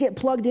 Let's get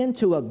plugged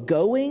into a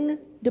going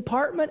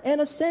department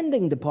and a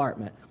sending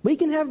department. We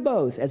can have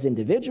both as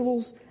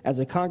individuals, as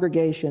a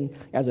congregation,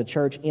 as a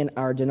church in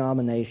our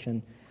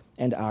denomination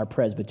and our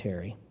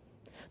presbytery.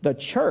 The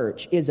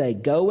church is a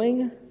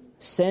going,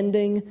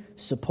 sending,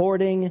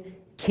 supporting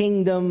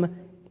kingdom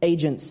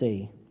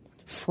agency.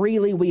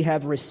 Freely we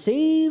have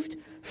received,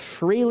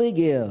 freely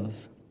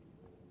give.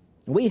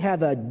 We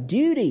have a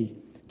duty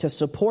to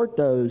support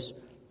those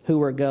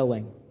who are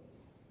going.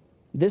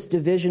 This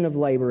division of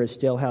labor is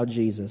still how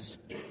Jesus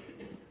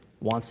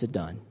wants it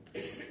done.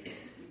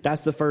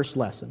 That's the first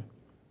lesson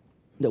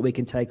that we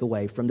can take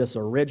away from this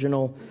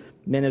original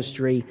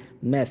ministry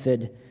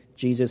method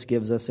Jesus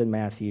gives us in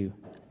Matthew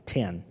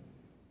 10.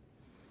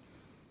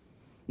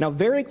 Now,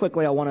 very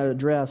quickly, I want to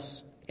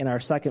address in our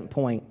second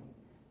point,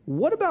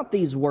 what about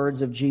these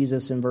words of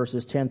Jesus in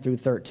verses 10 through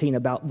 13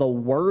 about the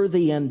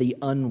worthy and the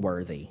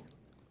unworthy?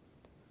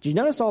 Did you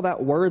notice all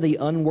that worthy,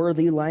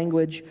 unworthy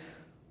language?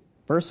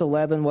 Verse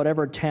 11,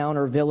 whatever town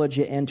or village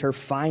you enter,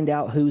 find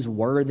out who's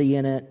worthy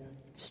in it.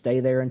 Stay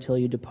there until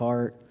you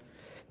depart.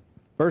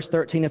 Verse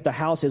 13, if the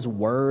house is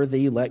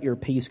worthy, let your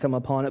peace come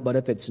upon it. But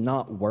if it's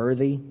not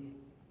worthy,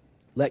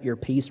 let your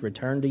peace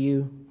return to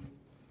you.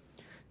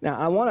 Now,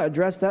 I want to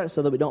address that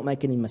so that we don't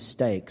make any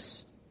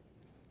mistakes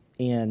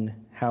in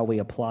how we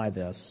apply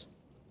this.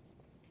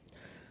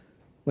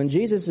 When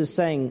Jesus is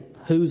saying,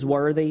 who's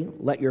worthy,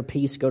 let your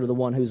peace go to the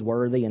one who's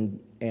worthy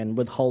and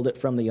withhold it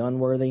from the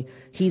unworthy,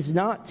 he's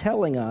not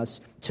telling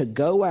us to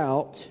go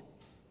out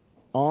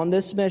on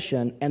this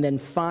mission and then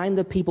find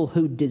the people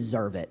who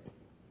deserve it.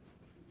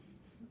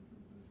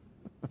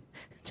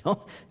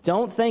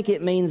 Don't think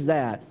it means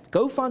that.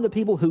 Go find the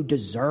people who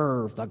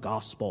deserve the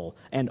gospel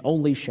and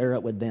only share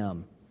it with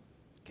them.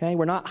 Okay,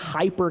 we're not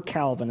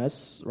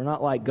hyper-Calvinists. We're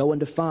not like going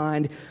to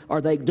find,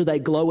 do they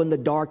glow in the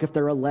dark if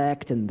they're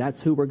elect, and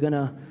that's who we're going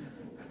to...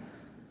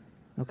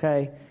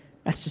 Okay,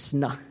 that's just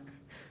not,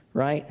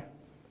 right?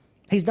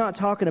 He's not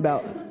talking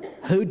about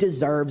who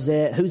deserves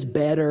it, who's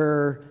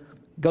better,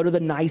 go to the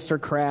nicer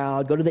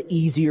crowd, go to the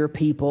easier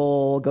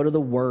people, go to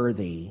the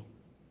worthy.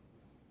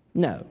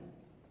 No,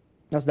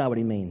 that's not what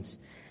he means.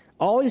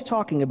 All he's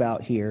talking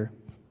about here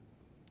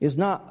is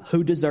not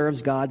who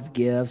deserves God's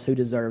gifts, who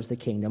deserves the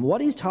kingdom.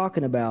 What he's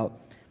talking about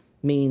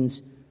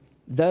means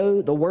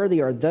though the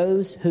worthy are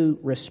those who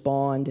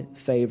respond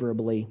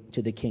favorably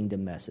to the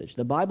kingdom message.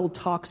 The Bible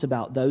talks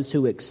about those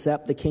who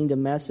accept the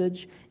kingdom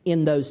message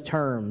in those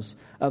terms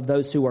of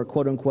those who are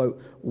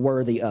quote-unquote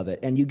worthy of it.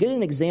 And you get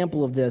an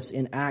example of this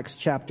in Acts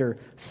chapter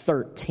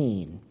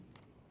 13,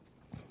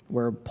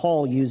 where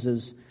Paul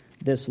uses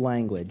this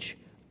language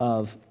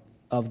of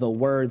the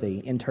worthy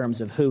in terms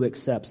of who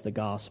accepts the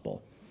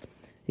gospel.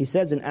 He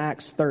says in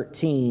Acts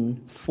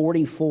 13,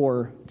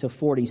 44 to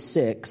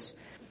 46,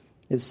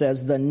 it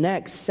says, the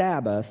next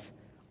Sabbath,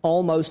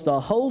 almost the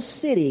whole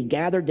city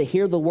gathered to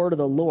hear the word of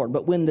the Lord.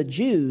 But when the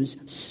Jews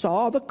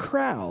saw the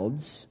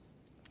crowds,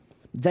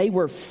 they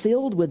were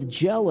filled with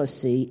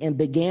jealousy and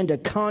began to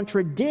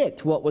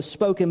contradict what was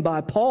spoken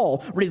by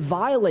Paul,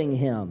 reviling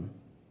him.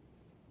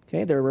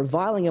 Okay, they're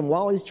reviling him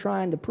while he's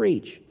trying to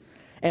preach.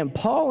 And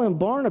Paul and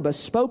Barnabas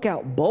spoke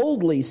out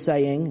boldly,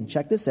 saying, and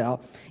check this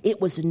out,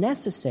 it was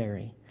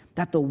necessary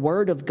that the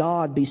word of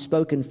God be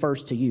spoken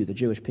first to you, the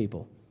Jewish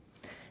people.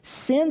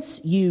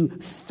 Since you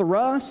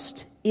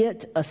thrust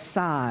it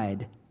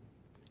aside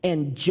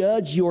and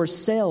judge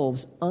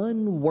yourselves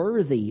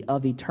unworthy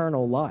of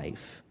eternal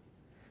life,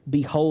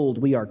 behold,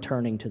 we are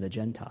turning to the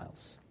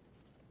Gentiles.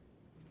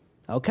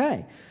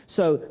 Okay,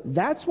 so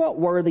that's what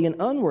worthy and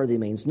unworthy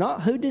means.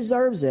 Not who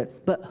deserves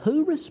it, but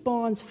who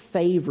responds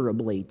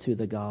favorably to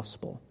the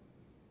gospel.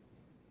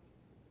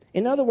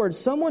 In other words,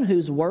 someone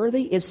who's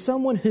worthy is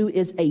someone who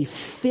is a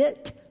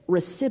fit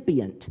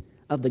recipient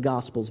of the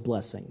gospel's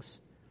blessings.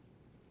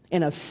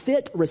 And a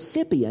fit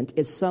recipient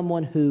is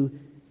someone who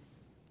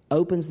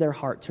opens their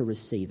heart to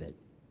receive it.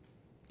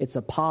 It's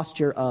a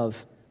posture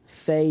of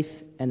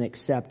faith and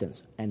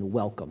acceptance and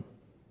welcome.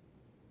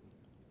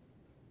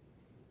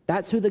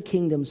 That's who the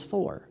kingdom's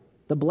for.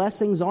 The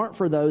blessings aren't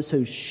for those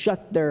who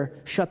shut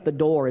the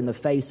door in the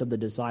face of the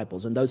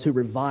disciples and those who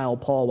revile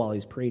Paul while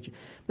he's preaching.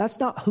 That's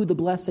not who the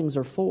blessings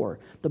are for.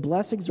 The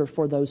blessings are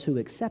for those who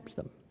accept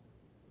them,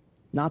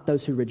 not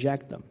those who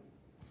reject them.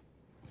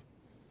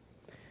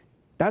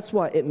 That's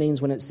what it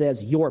means when it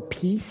says, your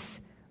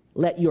peace,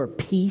 let your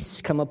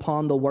peace come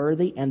upon the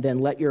worthy, and then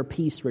let your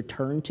peace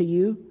return to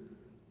you.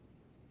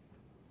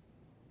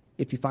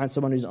 If you find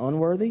someone who's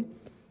unworthy,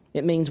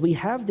 it means we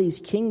have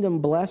these kingdom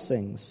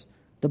blessings,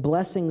 the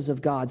blessings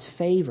of God's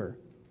favor,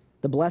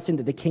 the blessing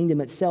that the kingdom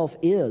itself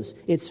is.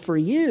 It's for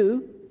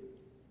you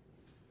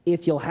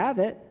if you'll have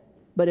it.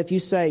 But if you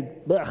say,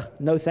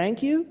 no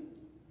thank you,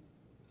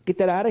 get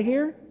that out of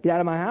here, get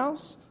out of my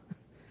house,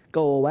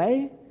 go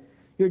away,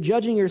 you're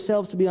judging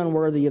yourselves to be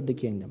unworthy of the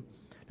kingdom.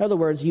 In other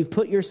words, you've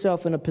put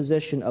yourself in a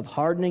position of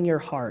hardening your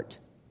heart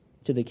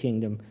to the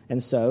kingdom,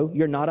 and so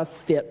you're not a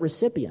fit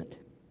recipient.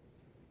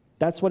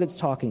 That's what it's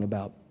talking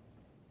about.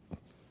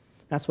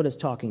 That's what it's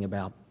talking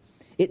about.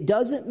 It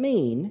doesn't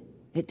mean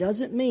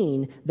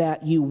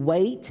that you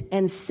wait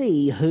and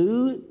see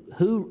who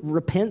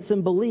repents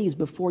and believes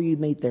before you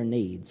meet their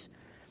needs.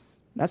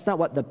 That's not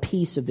what the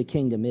peace of the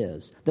kingdom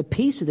is. The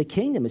peace of the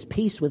kingdom is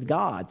peace with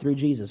God through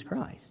Jesus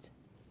Christ.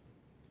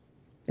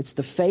 It's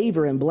the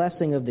favor and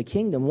blessing of the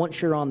kingdom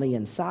once you're on the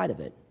inside of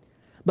it.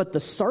 But the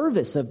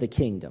service of the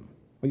kingdom,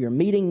 where you're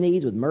meeting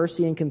needs with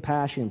mercy and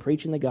compassion and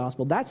preaching the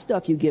gospel, that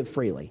stuff you give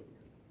freely,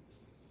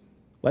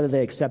 whether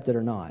they accept it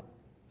or not.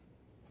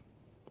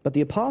 But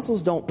the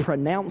apostles don't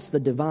pronounce the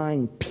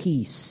divine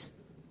peace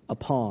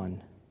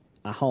upon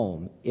a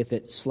home if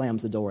it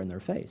slams the door in their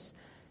face.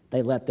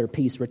 They let their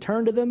peace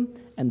return to them,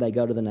 and they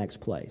go to the next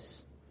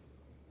place.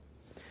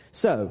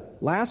 So,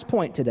 last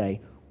point today.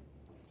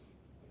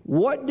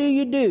 What do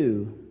you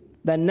do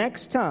the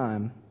next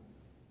time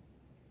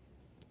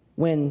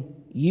when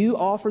you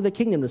offer the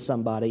kingdom to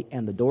somebody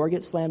and the door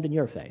gets slammed in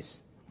your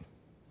face?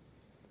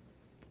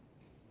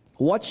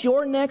 What's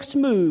your next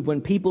move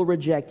when people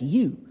reject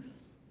you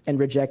and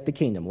reject the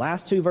kingdom?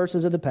 Last two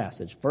verses of the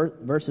passage,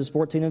 verses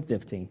 14 and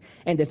 15.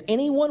 And if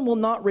anyone will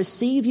not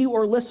receive you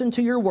or listen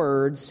to your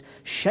words,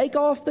 shake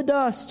off the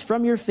dust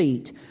from your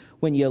feet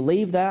when you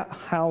leave that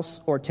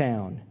house or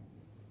town.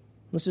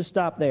 Let's just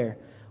stop there.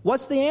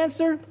 What's the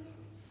answer?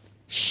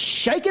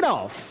 Shake it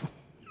off.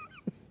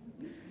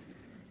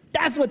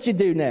 That's what you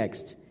do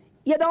next.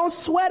 You don't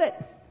sweat it.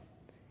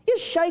 You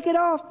shake it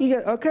off. You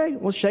go, okay,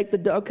 we'll shake the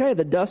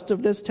dust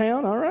of this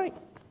town, all right.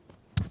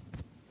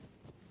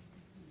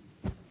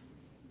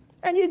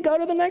 And you go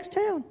to the next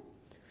town.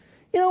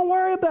 You don't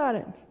worry about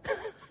it.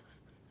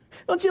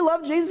 Don't you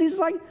love Jesus? He's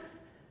like,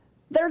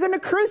 they're going to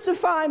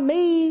crucify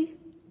me.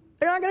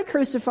 They're not going to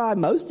crucify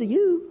most of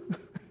you.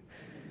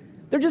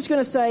 They're just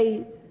going to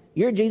say,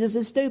 your Jesus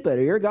is stupid,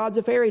 or your God's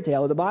a fairy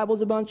tale, or the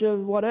Bible's a bunch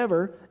of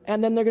whatever,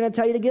 and then they're going to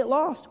tell you to get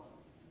lost.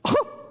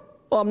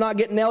 Well, I'm not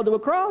getting nailed to a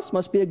cross.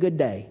 Must be a good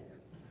day.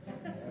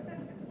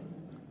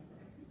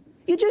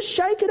 You just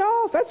shake it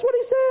off. That's what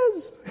he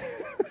says.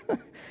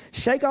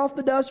 Shake off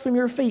the dust from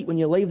your feet when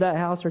you leave that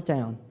house or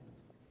town.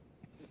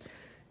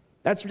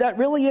 That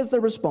really is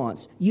the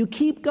response. You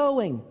keep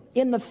going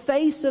in the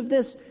face of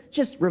this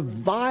just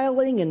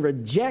reviling and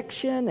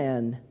rejection,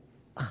 and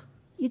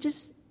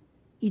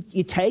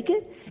you take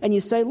it and you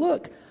say,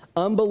 look,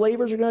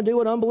 unbelievers are going to do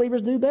what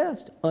unbelievers do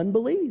best.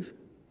 Unbelieve.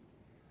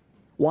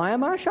 Why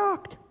am I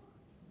shocked?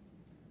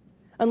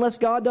 Unless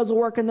God does a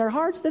work in their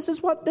hearts, this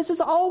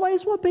is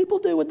always what people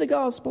do with the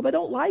gospel. They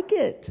don't like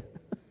it.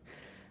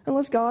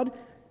 Unless God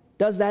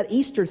does that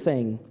Easter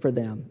thing for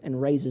them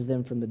and raises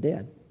them from the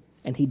dead.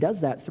 And he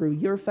does that through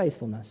your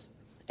faithfulness.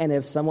 And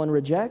if someone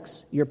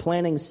rejects, you're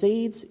planting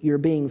seeds, you're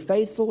being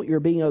faithful, you're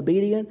being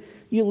obedient,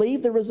 you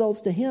leave the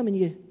results to him and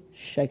you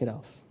shake it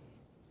off.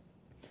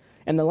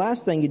 And the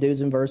last thing you do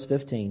is in verse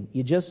 15.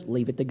 You just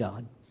leave it to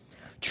God.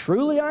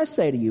 Truly I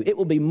say to you, it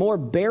will be more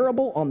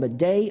bearable on the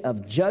day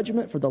of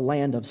judgment for the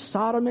land of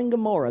Sodom and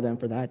Gomorrah than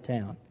for that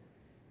town.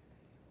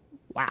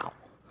 Wow.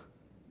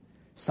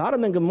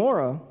 Sodom and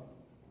Gomorrah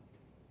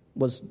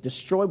was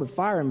destroyed with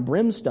fire and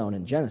brimstone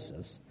in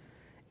Genesis.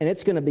 And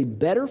it's going to be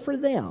better for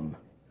them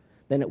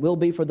than it will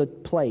be for the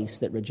place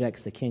that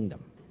rejects the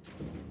kingdom.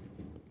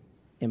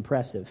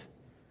 Impressive.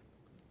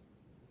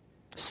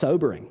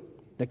 Sobering.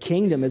 The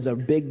kingdom is a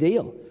big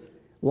deal.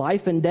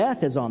 Life and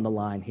death is on the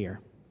line here.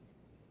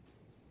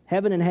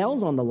 Heaven and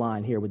hell's on the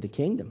line here with the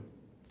kingdom.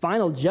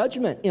 Final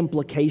judgment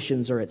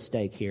implications are at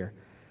stake here.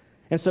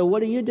 And so what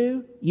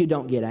do? You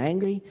don't get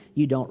angry.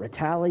 You don't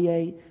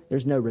retaliate.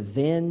 There's no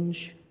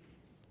revenge.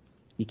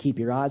 You keep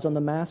your eyes on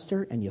the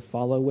master and you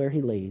follow where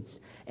he leads.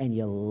 And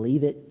you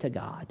leave it to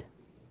God.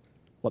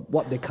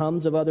 What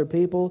becomes of other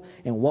people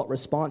and what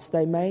response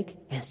they make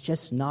is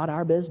just not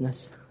our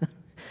business.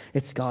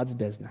 It's God's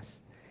business.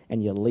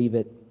 And you leave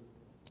it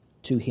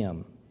to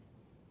him.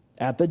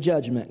 At the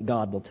judgment,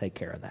 God will take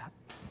care of that.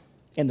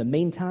 In the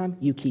meantime,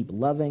 you keep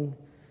loving,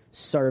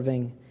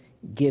 serving,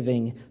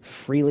 giving.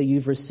 Freely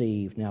you've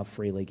received, now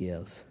freely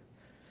give.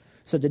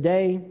 So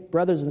today,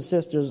 brothers and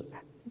sisters,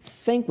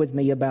 think with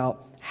me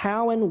about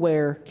how and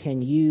where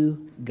can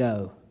you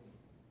go?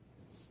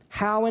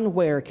 How and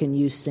where can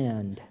you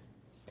send?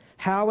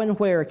 How and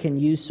where can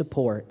you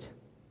support?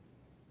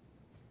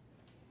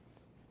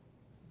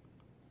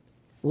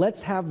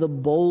 Let's have the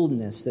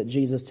boldness that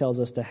Jesus tells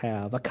us to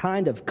have, a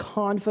kind of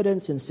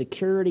confidence and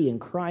security in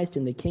Christ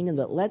and the kingdom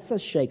that lets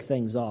us shake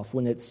things off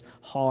when it's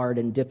hard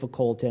and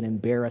difficult and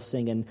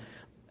embarrassing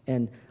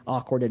and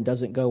awkward and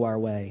doesn't go our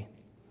way.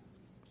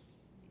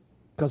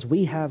 Because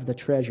we have the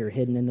treasure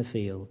hidden in the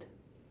field.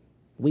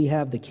 We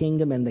have the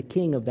kingdom and the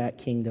king of that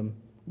kingdom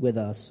with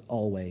us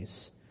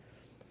always.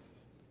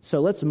 So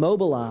let's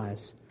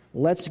mobilize.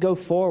 Let's go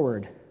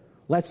forward.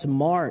 Let's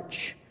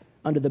march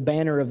under the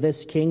banner of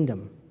this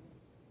kingdom.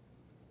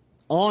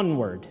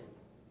 Onward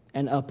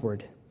and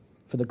upward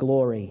for the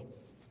glory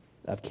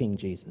of King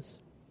Jesus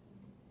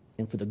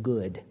and for the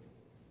good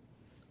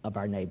of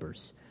our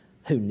neighbors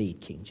who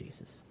need King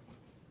Jesus.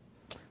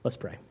 Let's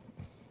pray.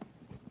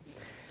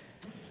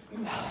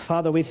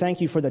 Father, we thank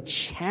you for the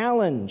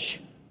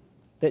challenge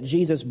that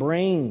Jesus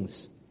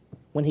brings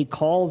when He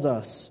calls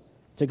us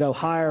to go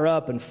higher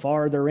up and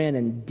farther in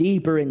and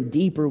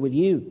deeper with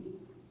You,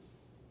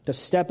 to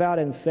step out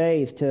in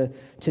faith,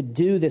 to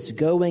do this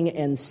going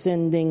and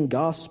sending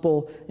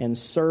gospel and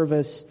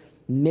service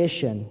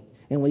mission.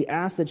 And we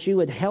ask that You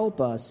would help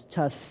us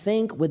to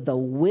think with the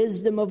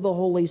wisdom of the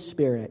Holy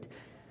Spirit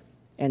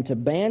and to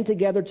band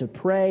together to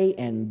pray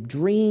and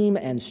dream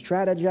and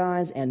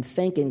strategize and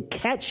think and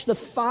catch the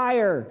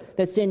fire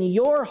that's in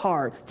Your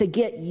heart to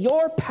get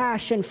Your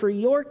passion for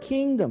Your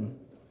kingdom,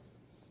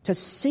 to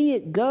see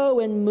it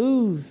go and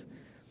move,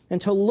 and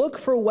to look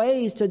for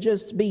ways to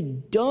just be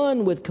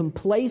done with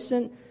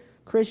complacent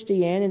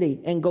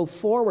Christianity and go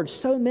forward.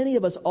 So many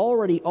of us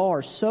already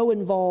are so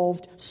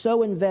involved,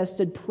 so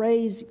invested.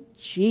 Praise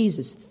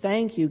Jesus.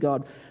 Thank You,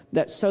 God,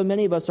 that so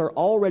many of us are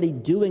already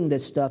doing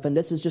this stuff, and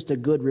this is just a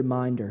good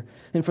reminder.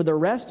 And for the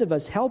rest of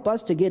us, help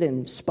us to get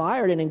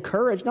inspired and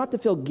encouraged, not to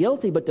feel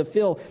guilty, but to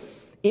feel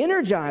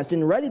energized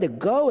and ready to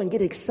go and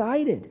get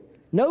excited.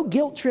 No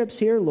guilt trips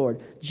here,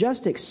 Lord.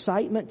 Just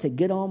excitement to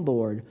get on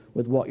board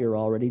with what You're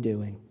already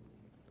doing.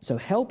 So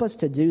help us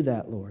to do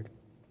that, Lord.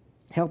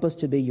 Help us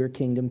to be Your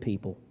kingdom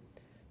people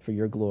for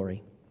Your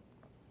glory.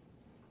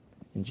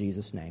 In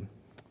Jesus' name,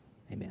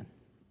 amen.